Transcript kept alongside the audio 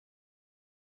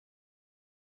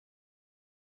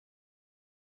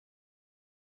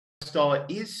dollar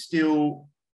is still,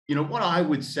 what I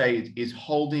would say is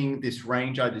holding this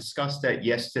range. I discussed that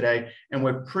yesterday, and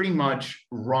we're pretty much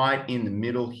right in the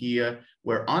middle here.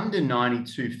 We're under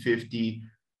 92.50,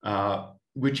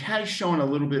 which has shown a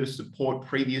little bit of support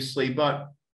previously. But,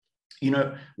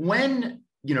 when,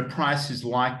 prices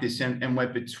like this, and we're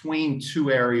between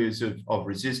two areas of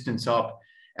resistance up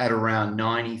at around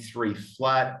 93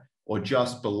 flat or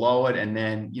just below it, and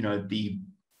then,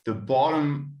 the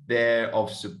bottom there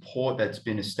of support that's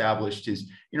been established is,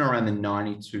 around the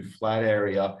 92 flat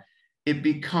area, it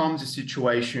becomes a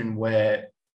situation where,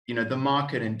 the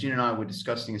market, and Jin and I were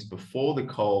discussing this before the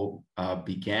call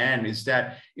began, is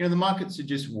that, the markets are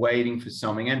just waiting for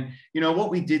something. And,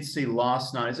 what we did see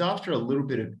last night is after a little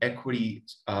bit of equity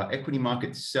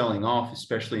markets selling off,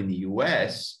 especially in the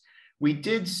US, we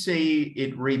did see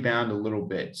it rebound a little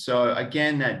bit. So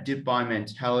again, that dip buy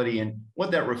mentality, and what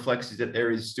that reflects is that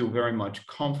there is still very much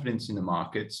confidence in the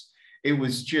markets. It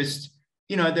was just,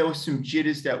 there were some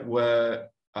jitters that were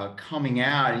coming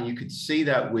out, and you could see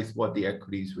that with what the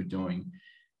equities were doing.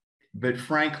 But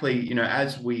frankly,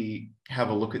 as we have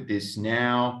a look at this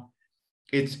now,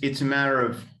 it's a matter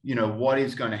of, what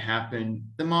is going to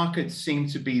happen. The markets seem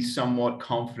to be somewhat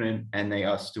confident, and they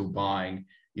are still buying,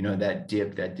 that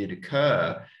dip that did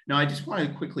occur. Now, I just want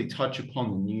to quickly touch upon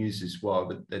the news as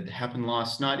well that happened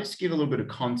last night, just to give a little bit of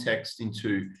context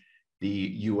into the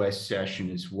US session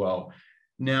as well.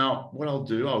 Now, what I'll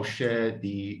do, I'll share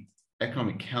the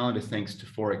economic calendar thanks to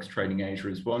Forex Trading Asia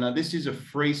as well. Now, this is a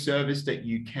free service that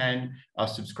you can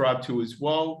subscribe to as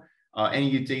well. Any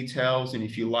of your details, and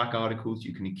if you like articles,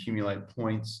 you can accumulate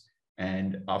points,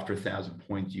 and after 1,000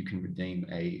 points, you can redeem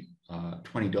a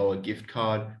 $20 gift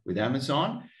card with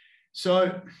Amazon.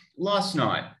 So last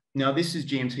night, now this is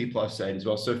GMT +8 as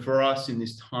well. So for us in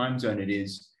this time zone, it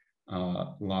is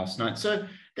last night. So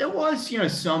there was,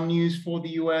 some news for the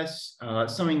US,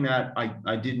 something that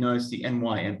I did notice. The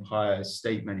NY Empire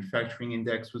State Manufacturing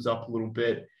Index was up a little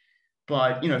bit.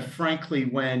 But, frankly,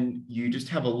 when you just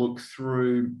have a look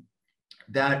through,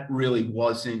 that really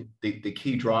wasn't the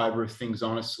key driver of things,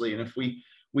 honestly. And if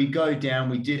we go down,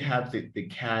 we did have the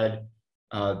CAD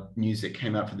news that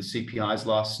came out for the CPIs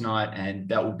last night, and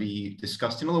that will be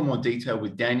discussed in a little more detail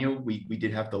with Daniel. We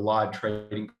did have the live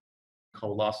trading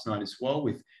call last night as well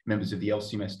with members of the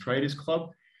LCMS Traders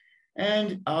Club.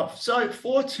 And so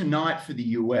for tonight for the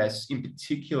US in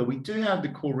particular, we do have the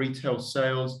core retail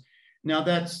sales. Now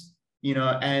that's,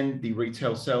 and the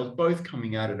retail sales both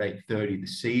coming out at 8:30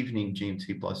 this evening,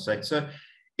 GMT +8. So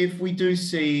if we do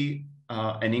see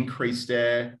an increase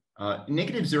there,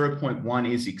 negative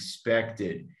 0.1 is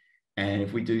expected. And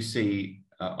if we do see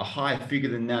a higher figure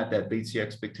than that beats the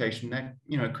expectation, that,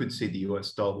 could see the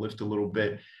US dollar lift a little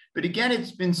bit. But again,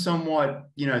 it's been somewhat,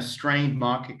 strained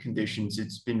market conditions.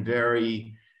 It's been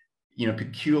very,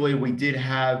 peculiar. We did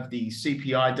have the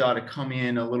CPI data come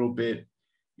in a little bit,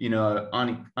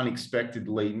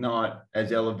 unexpectedly, not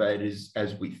as elevated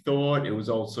as we thought. It was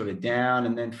all sort of down.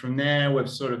 And then from there, we've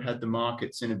sort of had the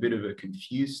markets in a bit of a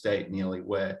confused state nearly,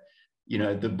 where,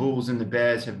 the bulls and the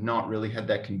bears have not really had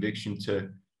that conviction to,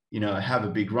 have a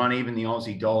big run. Even the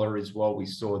Aussie dollar as well, we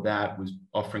saw that was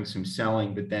offering some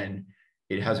selling, but then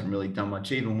it hasn't really done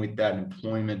much, even with that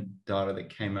employment data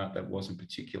that came out that wasn't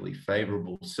particularly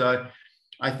favorable. So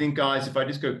I think, guys, if I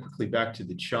just go quickly back to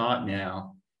the chart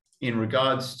now, in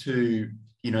regards to,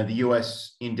 the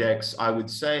US index, I would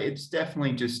say it's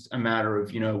definitely just a matter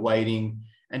of, waiting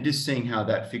and just seeing how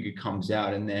that figure comes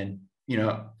out. And then,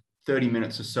 30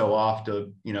 minutes or so after,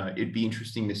 it'd be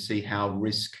interesting to see how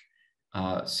risk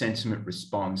sentiment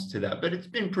responds to that. But it's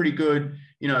been pretty good,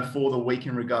 for the week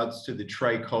in regards to the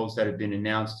trade calls that have been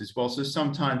announced as well. So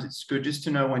sometimes it's good just to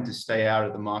know when to stay out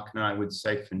of the market. And I would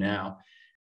say for now,